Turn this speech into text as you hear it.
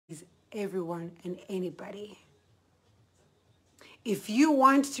everyone and anybody. If you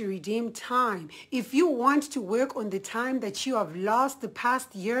want to redeem time, if you want to work on the time that you have lost the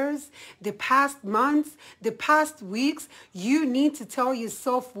past years, the past months, the past weeks, you need to tell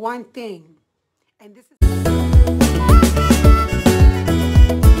yourself one thing. And this is...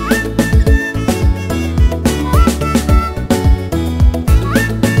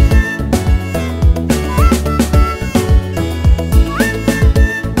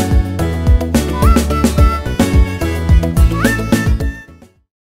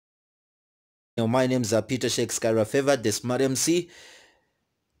 My name's Peter Sheikh Skyra Favored, the Smart MC,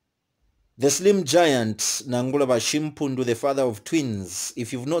 the Slim Giant, Nangula Bashimpundu, the father of twins.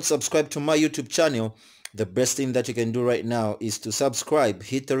 If you've not subscribed to my YouTube channel, the best thing that you can do right now is to subscribe,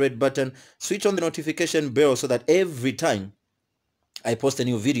 hit the red button, switch on the notification bell so that every time I post a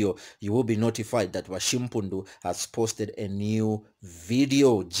new video, you will be notified that Washimpundu has posted a new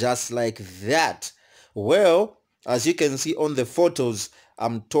video just like that. Well, as you can see on the photos,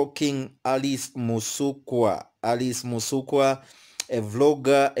 I'm talking Alice Musukwa. Alice Musukwa, a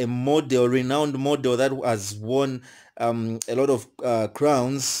vlogger, a model, renowned model that has won a lot of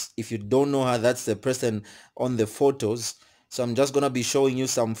crowns. If you don't know her, that's the person on the photos. So I'm just going to be showing you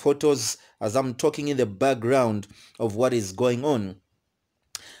some photos as I'm talking in the background of what is going on.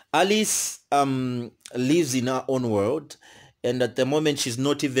 Alice lives in her own world, and at the moment she's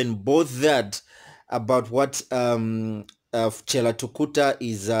not even bothered about what Chela Tukuta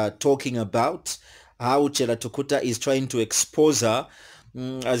is talking about, how Chela Tukuta is trying to expose her.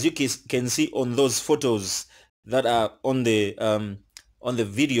 As you can see on those photos that are on the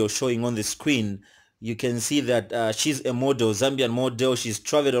video showing on the screen, you can see that she's a model, Zambian model. She's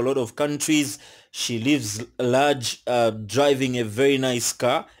traveled a lot of countries. She lives large, driving a very nice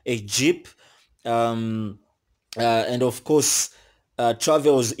car, a Jeep, and of course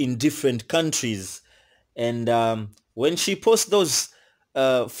travels in different countries. And when she posts those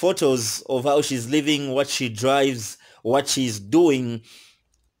photos of how she's living, what she drives, what she's doing,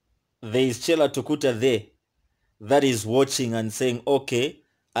 there is Chela Tukuta there that is watching and saying, okay,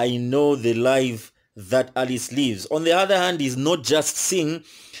 I know the life that Alice lives. On the other hand, he's not just seeing,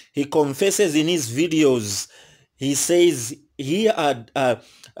 he confesses in his videos. He says he had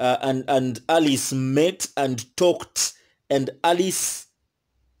and Alice met and talked, and Alice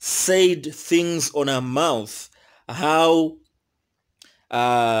said things on her mouth, how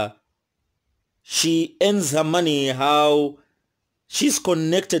she earns her money, how she's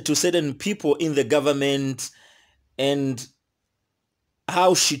connected to certain people in the government, and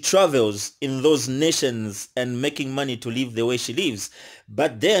how she travels in those nations and making money to live the way she lives.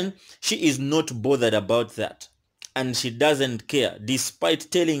 But then she is not bothered about that, and she doesn't care,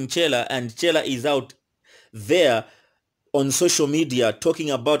 despite telling Chela, and Chela is out there on social media talking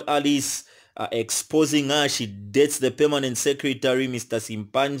about Alice, exposing her. She dates the permanent secretary, Mr.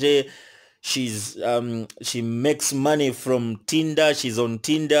 Simpanje. She makes money from Tinder. She's on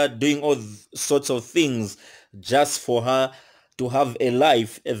Tinder doing all sorts of things just for her to have a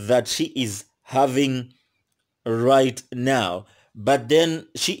life that she is having right now. But then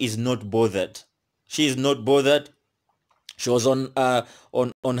she is not bothered. She is not bothered. She was on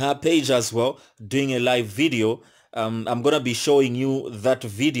her page as well, doing a live video. I'm gonna be showing you that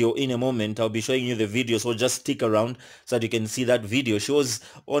video in a moment. I'll be showing you the video, so just stick around so that you can see that video. She was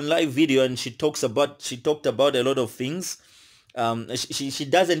on live video and she talked about a lot of things. She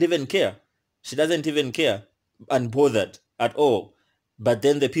doesn't even care. She doesn't even care and bothered at all. But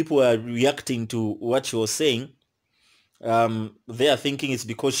then the people are reacting to what she was saying. They are thinking it's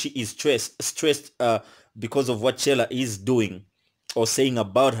because she is stressed because of what Chela is doing or saying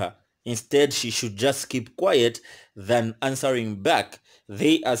about her. Instead, she should just keep quiet than answering back.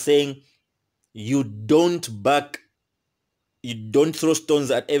 They are saying you don't throw stones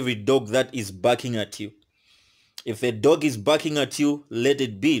at every dog that is barking at you. If a dog is barking at you, let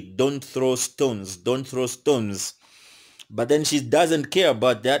it be. Don't throw stones. Don't throw stones. But then she doesn't care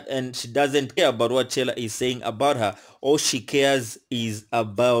about that, and she doesn't care about what Chela is saying about her. All she cares is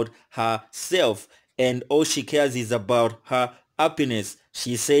about herself, and all she cares is about her happiness.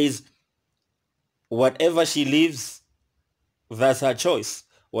 She says whatever she lives, that's her choice.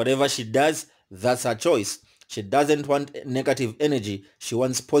 Whatever she does, that's her choice. She doesn't want negative energy. She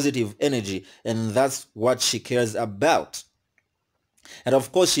wants positive energy, and that's what she cares about. And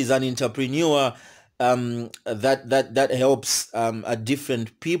of course, she's an entrepreneur that helps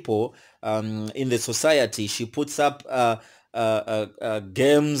different people in the society. She puts up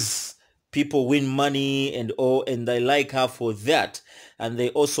games, people win money and all, and they like her for that. And they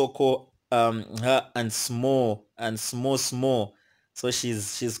also call her and small So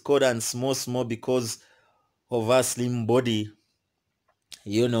she's called and small because of her slim body,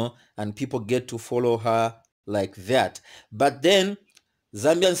 and people get to follow her like that. But then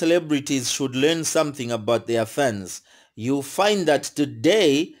Zambian celebrities should learn something about their fans. You find that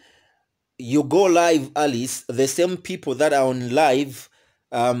today you go live, Alice, the same people that are on live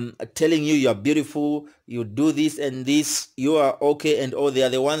telling you you're beautiful, you do this and this, you are okay and all, they are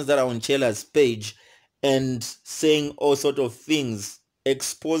the ones that are on Chela's page and saying all sort of things,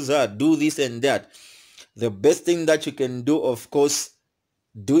 expose her, do this and that. The best thing that you can do, of course,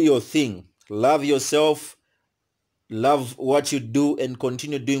 do your thing. Love yourself, love what you do, and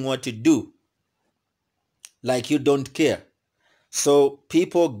continue doing what you do like you don't care. So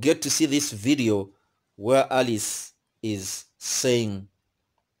people get to see this video where Alice is saying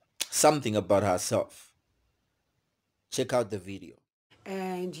something about herself. Check out the video.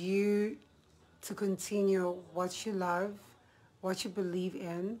 And you to continue what you love, what you believe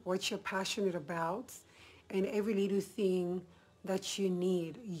in, what you're passionate about, and every little thing that you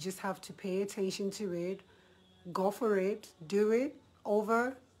need. You just have to pay attention to it, go for it, do it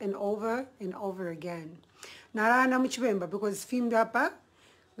over and over and over again. Narana mchibemba because film dapa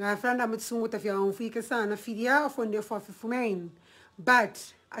ngafranda mtsunguta fya mfika sana fidia fonde for fifumain.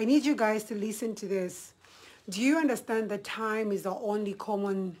 But I need you guys to listen to this. Do you understand that time is the only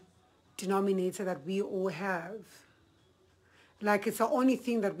common denominator that we all have? Like it's the only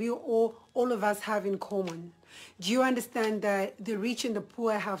thing that we all of us have in common. Do you understand that the rich and the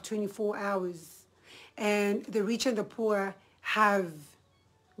poor have 24 hours, and the rich and the poor have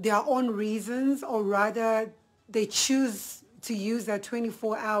their own reasons, or rather they choose to use their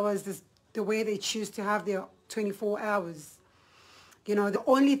 24 hours the way they choose to have their 24 hours. The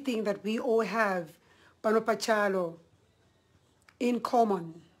only thing that we all have, Panopachalo, in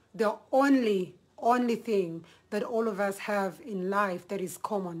common, the only thing that all of us have in life that is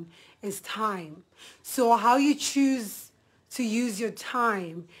common is time. So how you choose to use your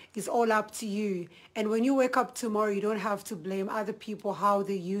time is all up to you. And when you wake up tomorrow, you don't have to blame other people how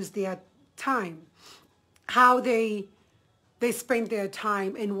they use their time, how they spend their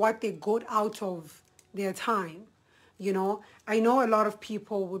time, and what they got out of their time. I know a lot of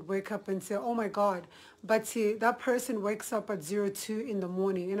people would wake up and say, oh my God, but see, that person wakes up at 02 in the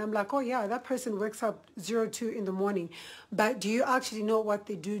morning. And I'm like, oh yeah, that person wakes up 02 in the morning. But do you actually know what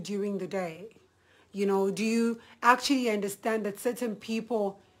they do during the day? Do you actually understand that certain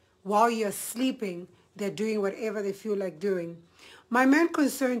people, while you're sleeping, they're doing whatever they feel like doing? My main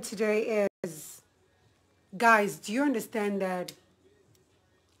concern today is, guys, do you understand that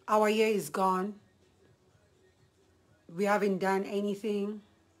our year is gone? We haven't done anything.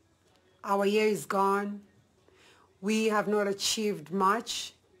 Our year is gone. We have not achieved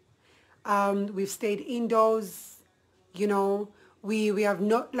much. We've stayed indoors. We have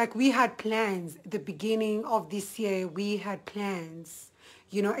not, like, we had plans at the beginning of this year. We had plans,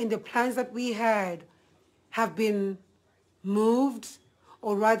 and the plans that we had have been moved,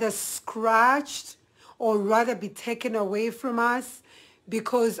 or rather scratched, or rather be taken away from us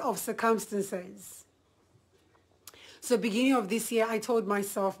because of circumstances. So beginning of this year, I told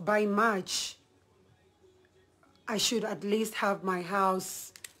myself by March, I should at least have my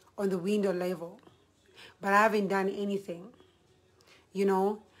house on the window level. But I haven't done anything.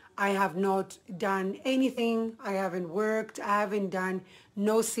 I have not done anything. I haven't worked. I haven't done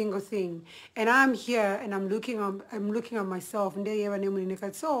no single thing. And I'm here and I'm looking at myself.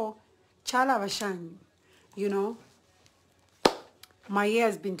 So, chala vashan, my year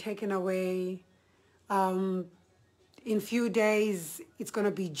has been taken away. In few days, it's going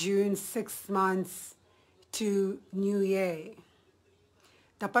to be June, 6 months to New Year.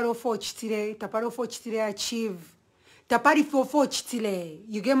 Taparo chitile achieve. Tapari fofo chitile.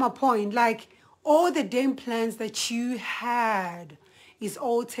 You get my point? Like, all the damn plans that you had is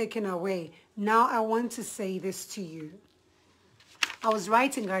all taken away. Now I want to say this to you. I was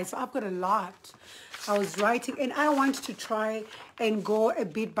writing, guys, so I've got a lot. I was writing, and I want to try and go a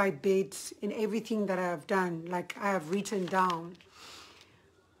bit by bit in everything that I have done, like I have written down.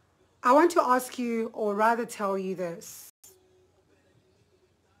 I want to ask you, or rather tell you this.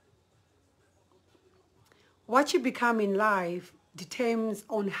 What you become in life determines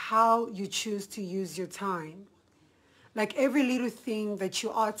on how you choose to use your time. Like every little thing that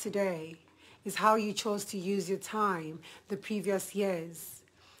you are today is how you chose to use your time the previous years,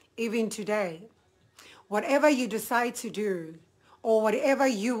 even today. Whatever you decide to do, or whatever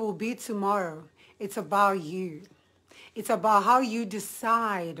you will be tomorrow, it's about you. It's about how you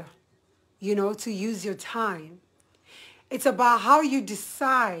decide, to use your time. It's about how you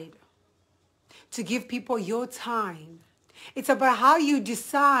decide to give people your time. It's about how you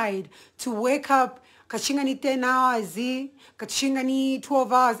decide to wake up. Kachingani 10 hours, kachingani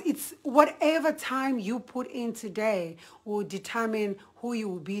 12 hours. It's whatever time you put in today will determine who you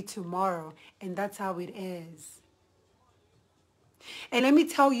will be tomorrow. And that's how it is. And let me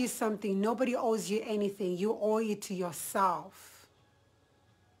tell you something. Nobody owes you anything. You owe it to yourself.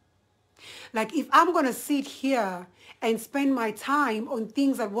 Like if I'm going to sit here and spend my time on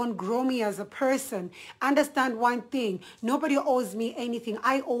things that won't grow me as a person, understand one thing, nobody owes me anything.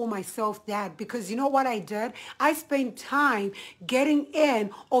 I owe myself that, because you know what I did? I spent time getting in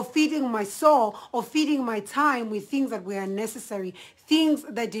or feeding my soul or feeding my time with things that were unnecessary, things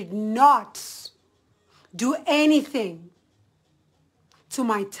that did not do anything to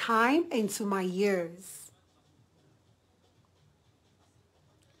my time and to my years.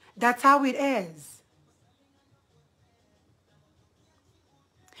 That's how it is.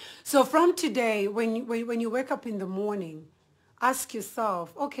 So from today, when you wake up in the morning, ask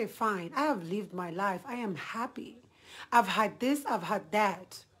yourself, okay, fine, I have lived my life. I am happy. I've had this, I've had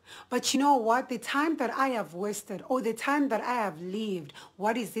that. But you know what? The time that I have wasted or the time that I have lived,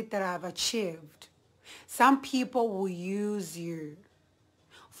 what is it that I have achieved? Some people will use you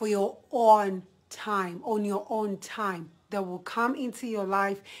for your own time, on your own time. They will come into your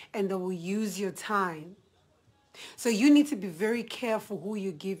life and they will use your time. So you need to be very careful who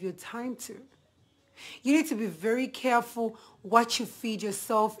you give your time to. You need to be very careful what you feed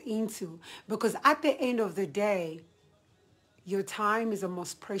yourself into, because at the end of the day, your time is the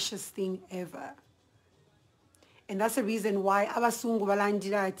most precious thing ever. And that's the reason why abasungu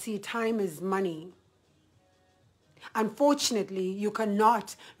balandira ati time is money. Unfortunately, you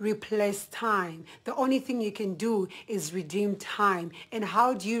cannot replace time. The only thing you can do is redeem time. And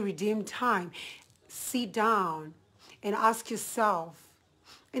how do you redeem time? Sit down and ask yourself,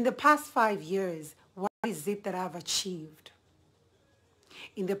 in the past 5 years, what is it that I've achieved?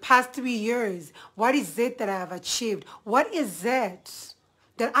 In the past 3 years, what is it that I have achieved? What is it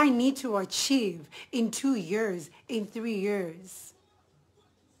that I need to achieve in 2 years, in 3 years?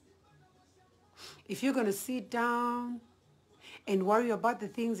 If you're going to sit down and worry about the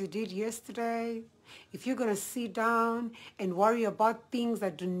things you did yesterday, if you're going to sit down and worry about things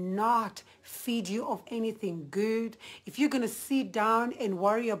that do not feed you of anything good, if you're going to sit down and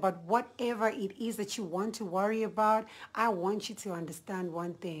worry about whatever it is that you want to worry about, I want you to understand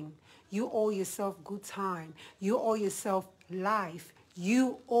one thing. You owe yourself good time. You owe yourself life.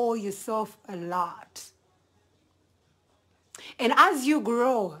 You owe yourself a lot. And as you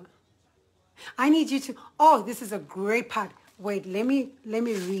grow, I need you to, oh, this is a great part. Wait, let me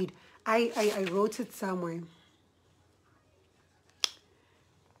read. I wrote it somewhere.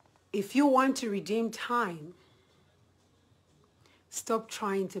 If you want to redeem time, stop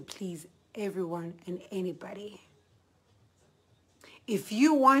trying to please everyone and anybody. If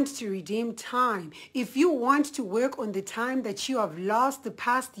you want to redeem time, if you want to work on the time that you have lost the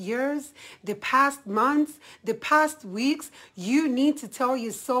past years, the past months, the past weeks, you need to tell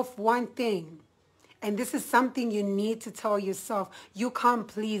yourself one thing. And this is something you need to tell yourself. You can't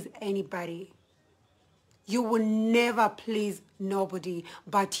please anybody. You will never please nobody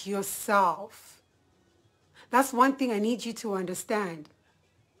but yourself. That's one thing I need you to understand.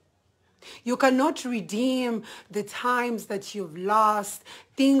 You cannot redeem the times that you've lost,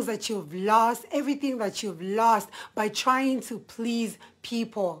 things that you've lost, everything that you've lost by trying to please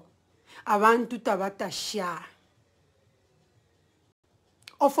people. Abantu tabatasha.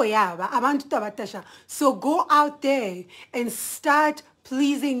 Abantu tabatasha. So go out there and start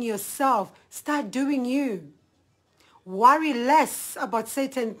pleasing yourself. Start doing you. Worry less about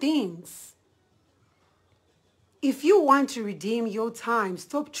certain things. If you want to redeem your time,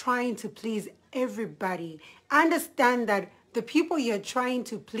 stop trying to please everybody. Understand that the people you're trying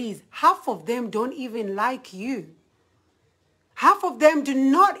to please, half of them don't even like you. Half of them do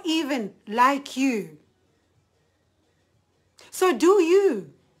not even like you. So do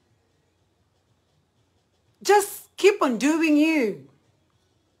you. Just keep on doing you.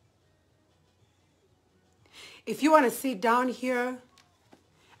 If you want to sit down here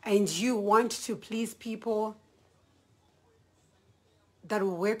and you want to please people that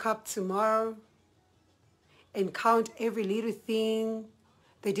will wake up tomorrow and count every little thing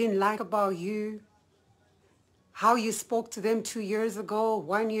they didn't like about you, how you spoke to them 2 years ago,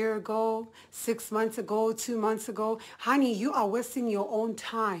 1 year ago, 6 months ago, 2 months ago, honey, you are wasting your own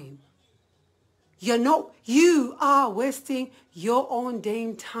time. You are wasting your own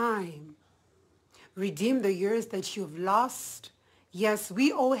damn time. Redeem the years that you've lost. Yes,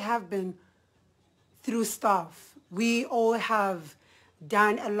 we all have been through stuff. We all have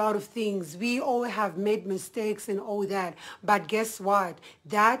done a lot of things. We all have made mistakes and all that. But guess what?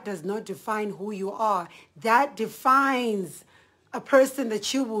 That does not define who you are. That defines a person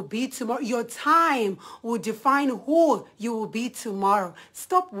that you will be tomorrow. Your time will define who you will be tomorrow.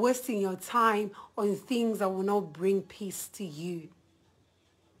 Stop wasting your time on things that will not bring peace to you.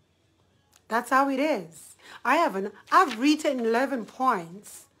 That's how it is. I've written 11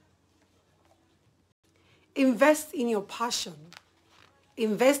 points. Invest in your passion.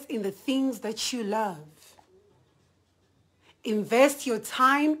 Invest in the things that you love. Invest your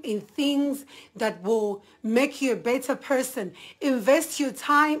time in things that will make you a better person. Invest your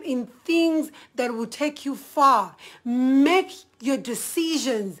time in things that will take you far. Make your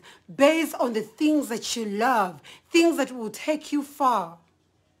decisions based on the things that you love, things that will take you far.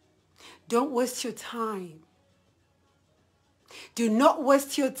 Don't waste your time. Do not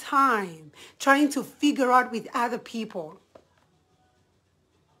waste your time trying to figure out with other people.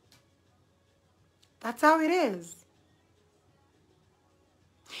 That's how it is.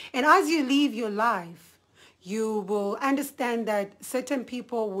 And as you live your life, you will understand that certain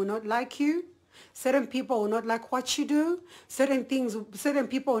people will not like you. Certain people will not like what you do. Certain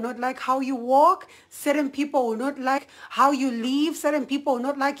people will not like how you walk. Certain people will not like how you live. Certain people will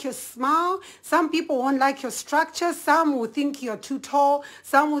not like your smile. Some people won't like your structure. Some will think you're too tall.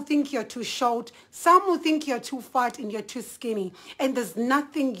 Some will think you're too short. Some will think you're too fat and you're too skinny. And there's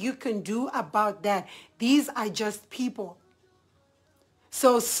nothing you can do about that. These are just people.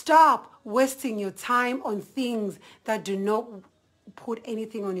 So stop wasting your time on things that do not put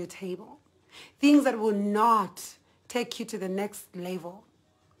anything on your table. Things that will not take you to the next level.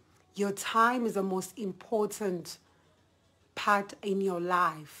 Your time is the most important part in your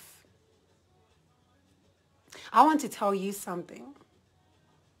life. I want to tell you something.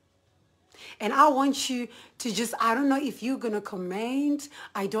 And I want you to just, I don't know if you're going to comment.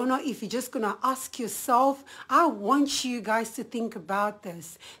 I don't know if you're just going to ask yourself. I want you guys to think about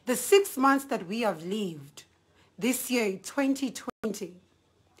this. The 6 months that we have lived this year, 2020,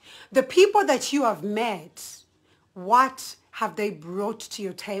 the people that you have met, what have they brought to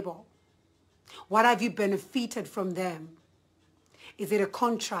your table? What have you benefited from them? Is it a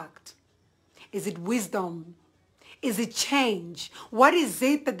contract? Is it wisdom? Is it change? What is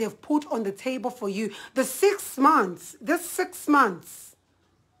it that they've put on the table for you? The 6 months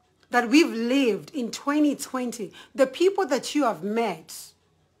that we've lived in 2020, the people that you have met,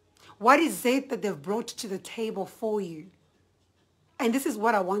 what is it that they've brought to the table for you? And this is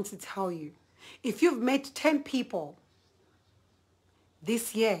what I want to tell you. If you've met 10 people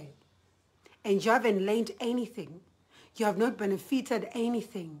this year and you haven't learned anything, you have not benefited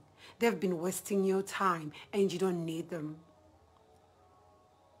anything, they've been wasting your time and you don't need them.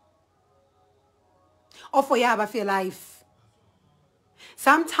 Or for your life.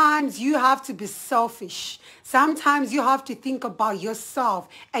 Sometimes you have to be selfish. Sometimes you have to think about yourself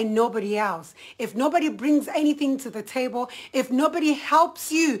and nobody else. If nobody brings anything to the table, if nobody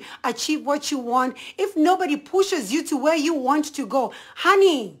helps you achieve what you want, if nobody pushes you to where you want to go,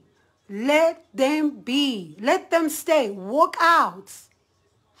 honey, let them be. Let them stay. Walk out.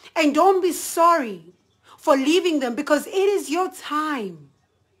 And don't be sorry for leaving them because it is your time.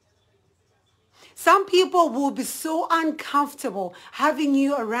 Some people will be so uncomfortable having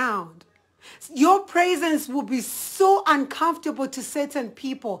you around. Your presence will be so uncomfortable to certain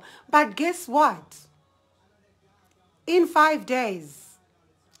people. But guess what? In 5 days,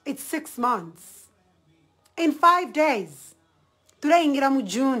 it's 6 months. In 5 days, today in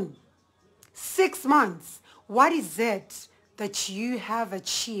June, 6 months, what is it that you have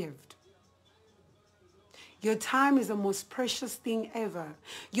achieved? Your time is the most precious thing ever.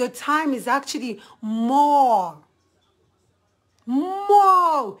 Your time is actually more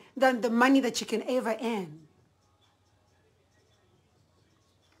than the money that you can ever earn.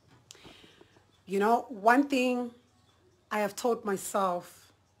 You know, one thing I have taught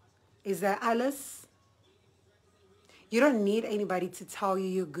myself is that, Alice, you don't need anybody to tell you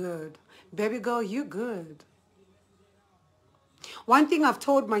you're good. Baby girl, you're good. One thing I've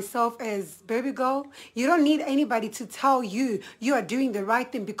told myself is, baby girl, you don't need anybody to tell you you are doing the right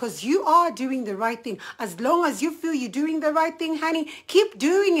thing because you are doing the right thing. As long as you feel you're doing the right thing, honey, keep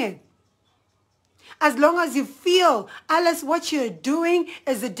doing it. As long as you feel, Alice, what you're doing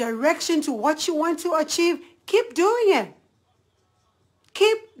is a direction to what you want to achieve, keep doing it.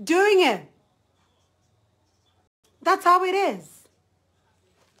 Keep doing it. That's how it is.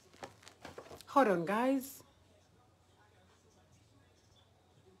 Hold on, guys.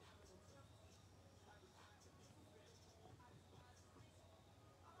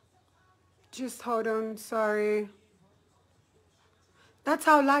 Just hold on, sorry. That's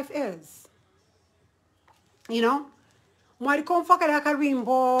how life is. You know? Mwalikomfakala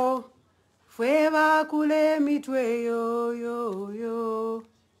karimbo. Fueva kule mitwe yo yo yo.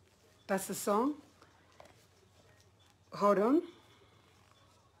 That's the song. Hold on.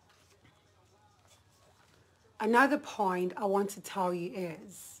 Another point I want to tell you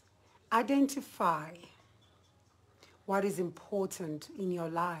is identify what is important in your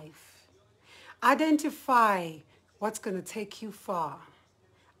life. Identify what's going to take you far.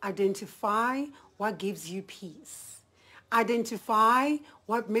 Identify what gives you peace. Identify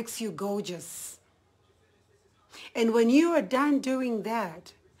what makes you gorgeous. And when you are done doing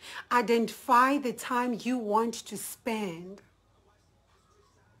that, identify the time you want to spend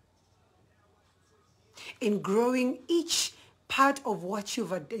in growing each part of what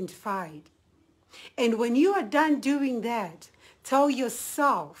you've identified. And when you are done doing that, tell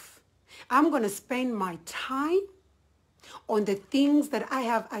yourself, I'm going to spend my time on the things that I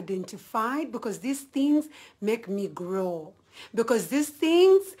have identified because these things make me grow. Because these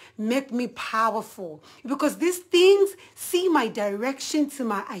things make me powerful. Because these things see my direction to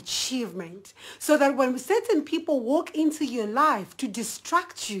my achievement. So that when certain people walk into your life to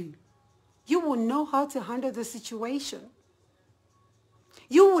distract you, you will know how to handle the situation.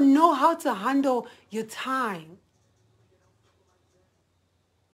 You will know how to handle your time.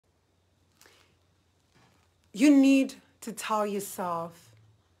 You need to tell yourself,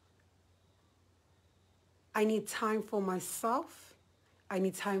 I need time for myself. I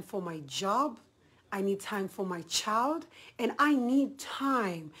need time for my job. I need time for my child. And I need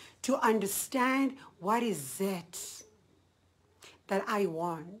time to understand what is it that I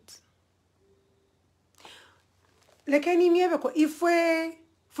want. Lekeni miebeko ifwe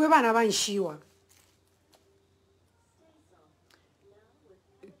bana banshiwa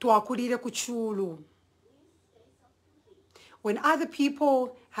twakulire kuchulu. When other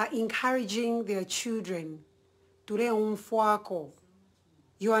people are encouraging their children,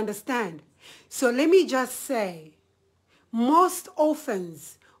 you understand? So let me just say, most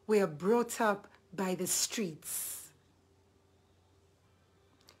orphans were brought up by the streets.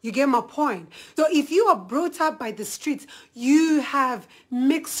 You get my point? So if you are brought up by the streets, you have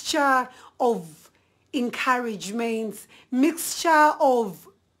mixture of encouragements, mixture of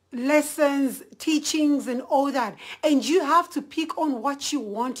lessons, teachings, and all that. And you have to pick on what you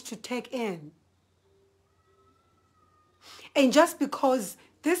want to take in. And just because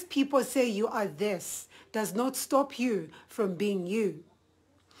these people say you are this does not stop you from being you.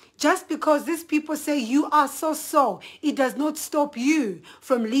 Just because these people say you are so, it does not stop you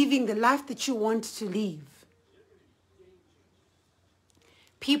from living the life that you want to live.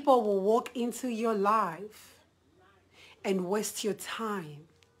 People will walk into your life and waste your time.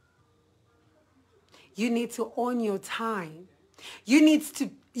 You need to own your time. You need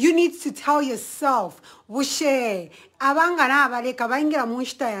to tell yourself, "Wushe, abangana abaleka baingira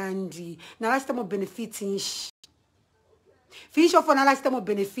munshita yandi, nalasta mo benefiting." Fish of onala stamo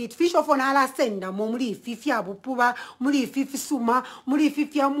benefit, fish of onala senda, muri fifi abupuba, muri fifi suma, muri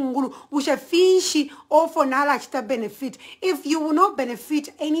fifi amunguru, usha fishi of onala chita benefit. If you will not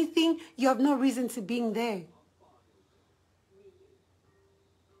benefit anything, you have no reason to being there.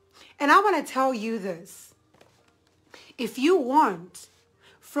 And I want to tell you this. If you want,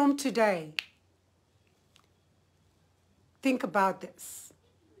 from today, think about this.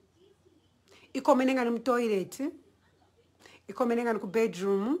 Iko menenga no toilet. Iko menenga no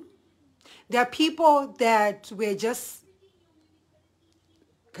bedroom. There are people that were just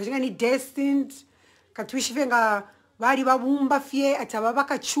kajingani destined katwishivenga bari babumba fie atababa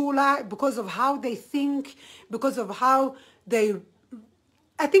kachula because of how they think, because of how they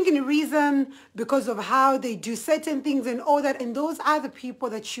I think in reason, because of how they do certain things and all that. And those are the people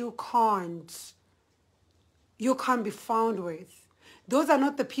that you can't be found with. Those are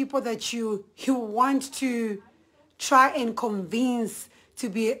not the people that you want to try and convince to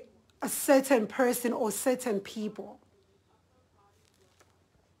be a certain person or certain people.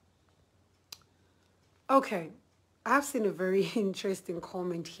 Okay, I've seen a very interesting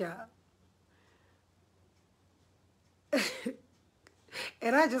comment here.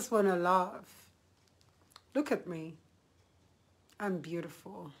 And I just want to laugh. Look at me. I'm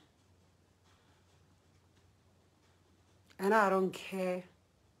beautiful. And I don't care.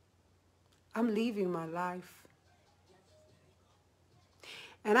 I'm living my life.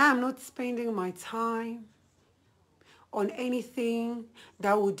 And I'm not spending my time on anything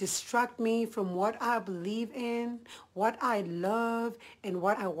that would distract me from what I believe in, what I love, and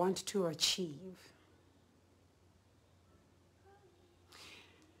what I want to achieve.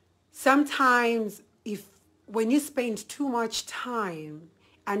 Sometimes if when you spend too much time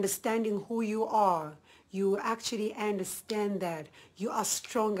understanding who you are, you actually understand that you are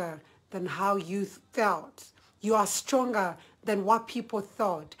stronger than how you felt. You are stronger than what people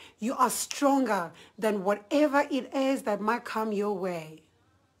thought. You are stronger than whatever it is that might come your way.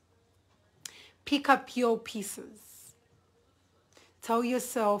 Pick up your pieces. Tell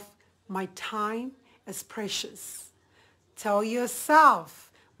yourself, my time is precious. Tell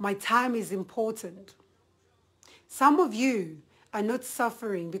yourself, my time is important. Some of you are not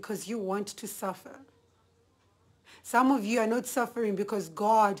suffering because you want to suffer. Some of you are not suffering because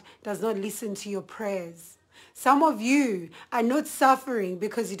God does not listen to your prayers. Some of you are not suffering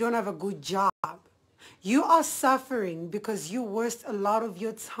because you don't have a good job. You are suffering because you waste a lot of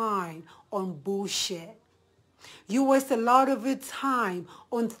your time on bullshit. You waste a lot of your time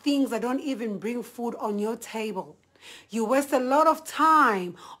on things that don't even bring food on your table. You waste a lot of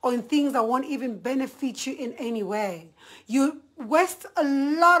time on things that won't even benefit you in any way. You waste a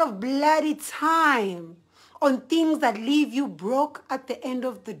lot of bloody time on things that leave you broke at the end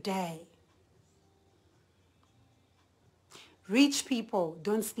of the day. Rich people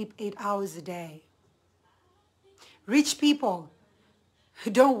don't sleep 8 hours a day. Rich people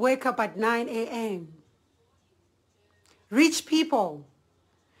don't wake up at 9 a.m. Rich people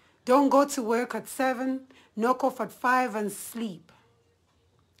don't go to work at 7, knock off at 5 and sleep.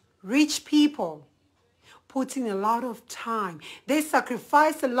 Rich people put in a lot of time. They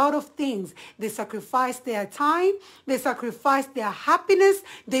sacrifice a lot of things. They sacrifice their time. They sacrifice their happiness.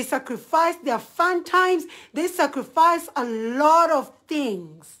 They sacrifice their fun times. They sacrifice a lot of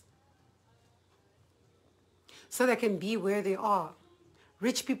things so they can be where they are.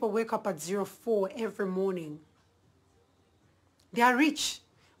 Rich people wake up at 04 every morning. They are rich,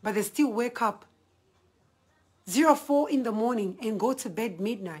 but they still wake up 04 in the morning and go to bed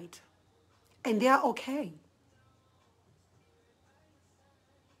midnight. And they are okay.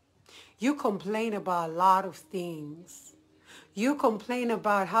 You complain about a lot of things. You complain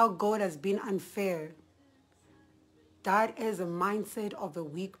about how God has been unfair. That is a mindset of a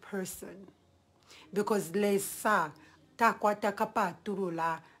weak person. Because lesa takwa takapa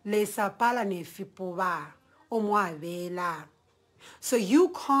turula lesa pala ne fipowa omwa. So you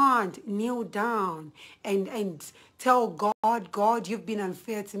can't kneel down and tell God, you've been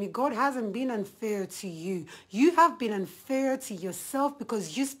unfair to me. God hasn't been unfair to you. You have been unfair to yourself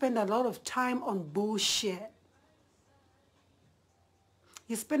because you spend a lot of time on bullshit.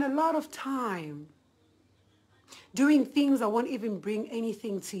 You spend a lot of time doing things that won't even bring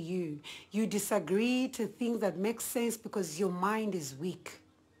anything to you. You disagree to things that make sense because your mind is weak.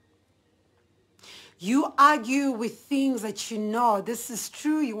 You argue with things that you know this is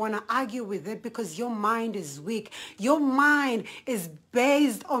true. You want to argue with it because your mind is weak. Your mind is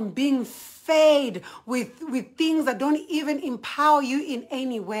based on being fed with things that don't even empower you in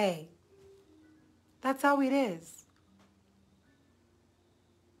any way. That's how it is.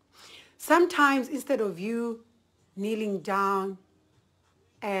 Sometimes instead of you kneeling down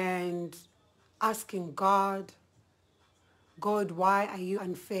and asking God, why are you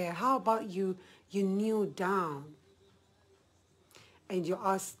unfair? How about you kneel down and you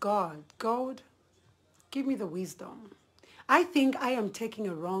ask God, give me the wisdom. I think I am taking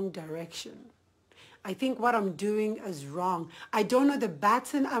a wrong direction. I think what I'm doing is wrong. I don't know the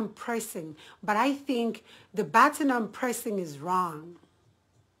button I'm pressing, but I think the button I'm pressing is wrong.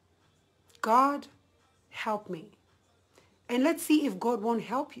 God, help me. And let's see if God won't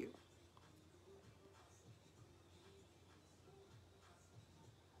help you.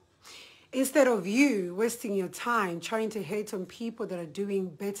 Instead of you wasting your time trying to hate on people that are doing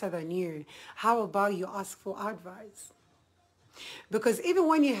better than you, how about you ask for advice? Because even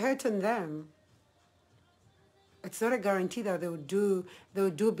when you hate on them, it's not a guarantee that they'll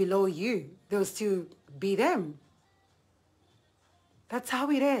do below you. They'll still be them. That's how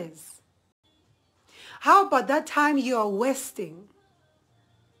it is. How about that time you are wasting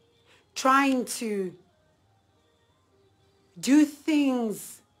trying to do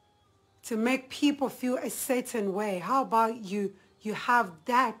things to make people feel a certain way? How about you have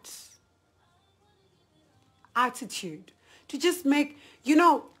that attitude to just make,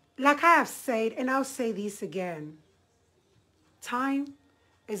 like I have said, and I'll say this again, time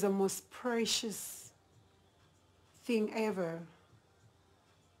is the most precious thing ever.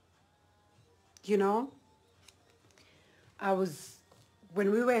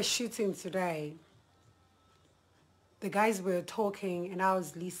 When we were shooting today, the guys were talking and I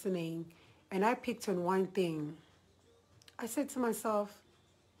was listening and I picked on one thing. I said to myself,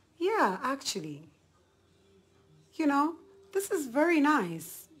 yeah, actually, this is very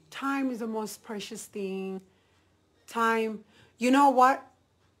nice. Time is the most precious thing. Time. You know what?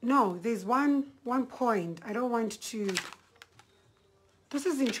 No, there's one point. I don't want to. This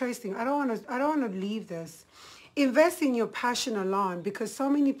is interesting. I don't want to leave this. Invest in your passion alone, because so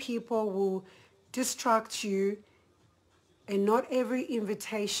many people will distract you, and not every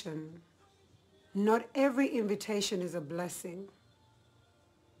invitation is a blessing.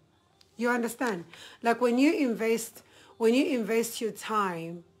 You understand? Like when you invest your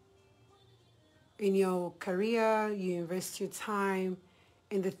time in your career, you invest your time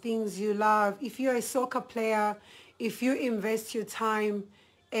in the things you love. If you're a soccer player, if you invest your time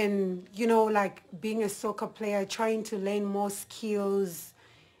in, you know, like being a soccer player, trying to learn more skills,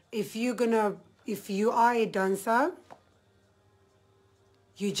 if you are a dancer,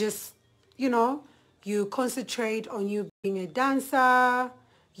 you just, you know, you concentrate on you being a dancer,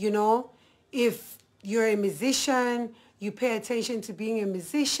 you know. If you're a musician, you pay attention to being a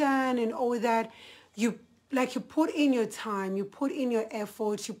musician and all that. You put in your time, you put in your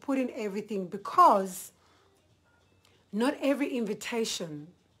effort, you put in everything, because not every invitation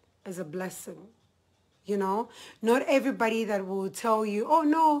is a blessing. You know, not everybody that will tell you, oh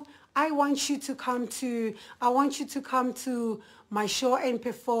no, I want you to come to my show and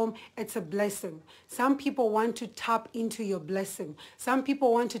perform. It's a blessing. Some people want to tap into your blessing. Some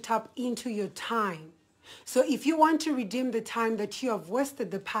people want to tap into your time. So if you want to redeem the time that you have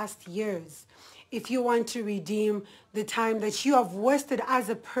wasted the past years, if you want to redeem the time that you have wasted as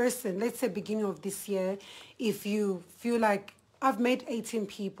a person, let's say beginning of this year, if you feel like I've met 18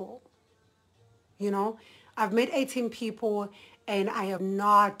 people, you know, I've met 18 people and I have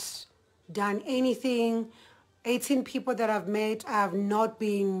not done anything. 18 people that I've met, I've not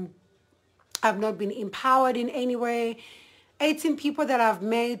been empowered in any way. 18 people that I've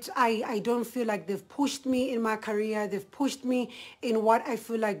met, I don't feel like they've pushed me in my career. They've pushed me in what I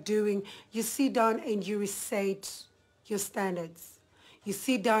feel like doing. You sit down and you reset your standards. You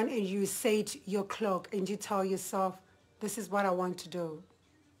sit down and you reset your clock and you tell yourself, this is what I want to do.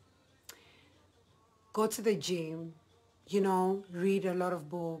 Go to the gym, you know, read a lot of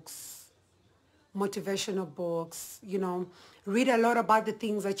books, motivational books, you know, read a lot about the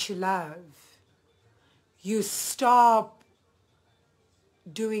things that you love. You stop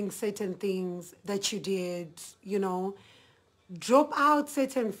doing certain things that you did, you know, drop out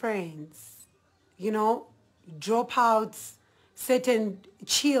certain friends, you know, drop out certain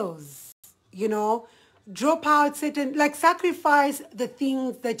chills, you know, drop out certain, like sacrifice the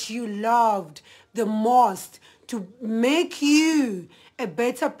things that you loved the most to make you a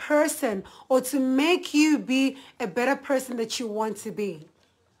better person, or to make you be a better person that you want to be.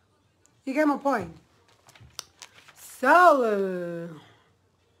 You get my point? So,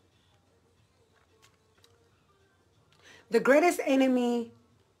 the greatest enemy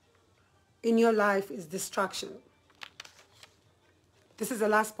in your life is distraction. This is the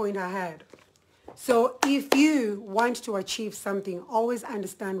last point I had. So if you want to achieve something, always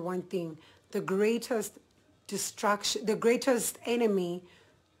understand one thing. The greatest distraction, the greatest enemy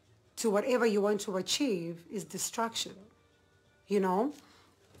to whatever you want to achieve is distraction. You know,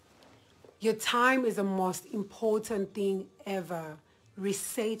 your time is the most important thing ever.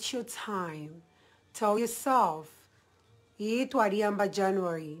 Reset your time. Tell yourself,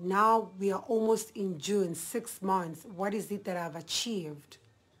 January, now we are almost in June, 6 months. What is it that I've achieved?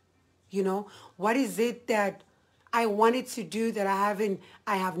 You know, what is it that I wanted to do that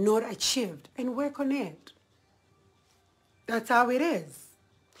I have not achieved? And work on it. That's how it is.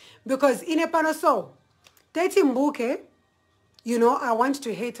 Because in a panoso, dating bouquet, you know, I want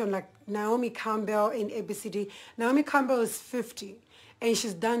to hate on like Naomi Campbell in ABCD. Naomi Campbell is 50 and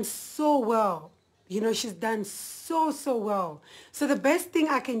she's done so well. You know, she's done so well. So the best thing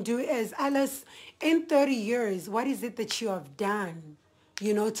I can do is, Alice, in 30 years, what is it that you have done,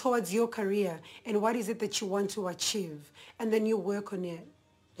 you know, towards your career? And what is it that you want to achieve? And then you work on it,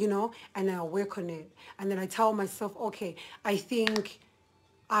 you know, and I work on it. And then I tell myself, okay, I think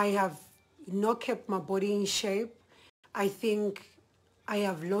I have not kept my body in shape. I think I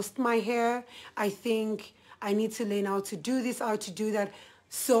have lost my hair. I think I need to learn how to do this, how to do that.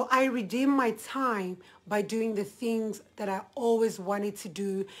 So I redeem my time by doing the things that I always wanted to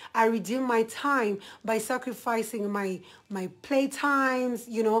do. I redeem my time by sacrificing my play times,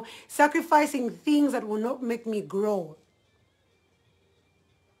 you know, sacrificing things that will not make me grow.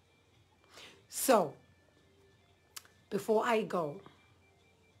 So, before I go,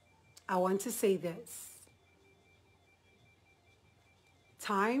 I want to say this.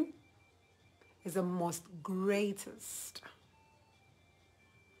 Time is the most greatest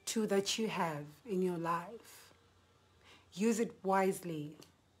tool that you have in your life. Use it wisely.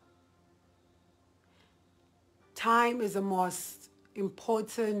 time is the most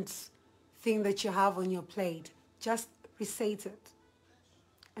important thing that you have on your plate. Just recite it.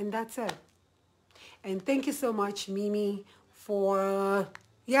 And that's it. And thank you so much, Mimi, for,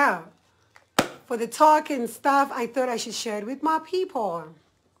 for the talk and stuff. I thought I should share it with my people.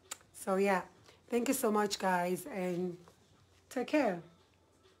 So yeah, thank you so much, guys, and take care.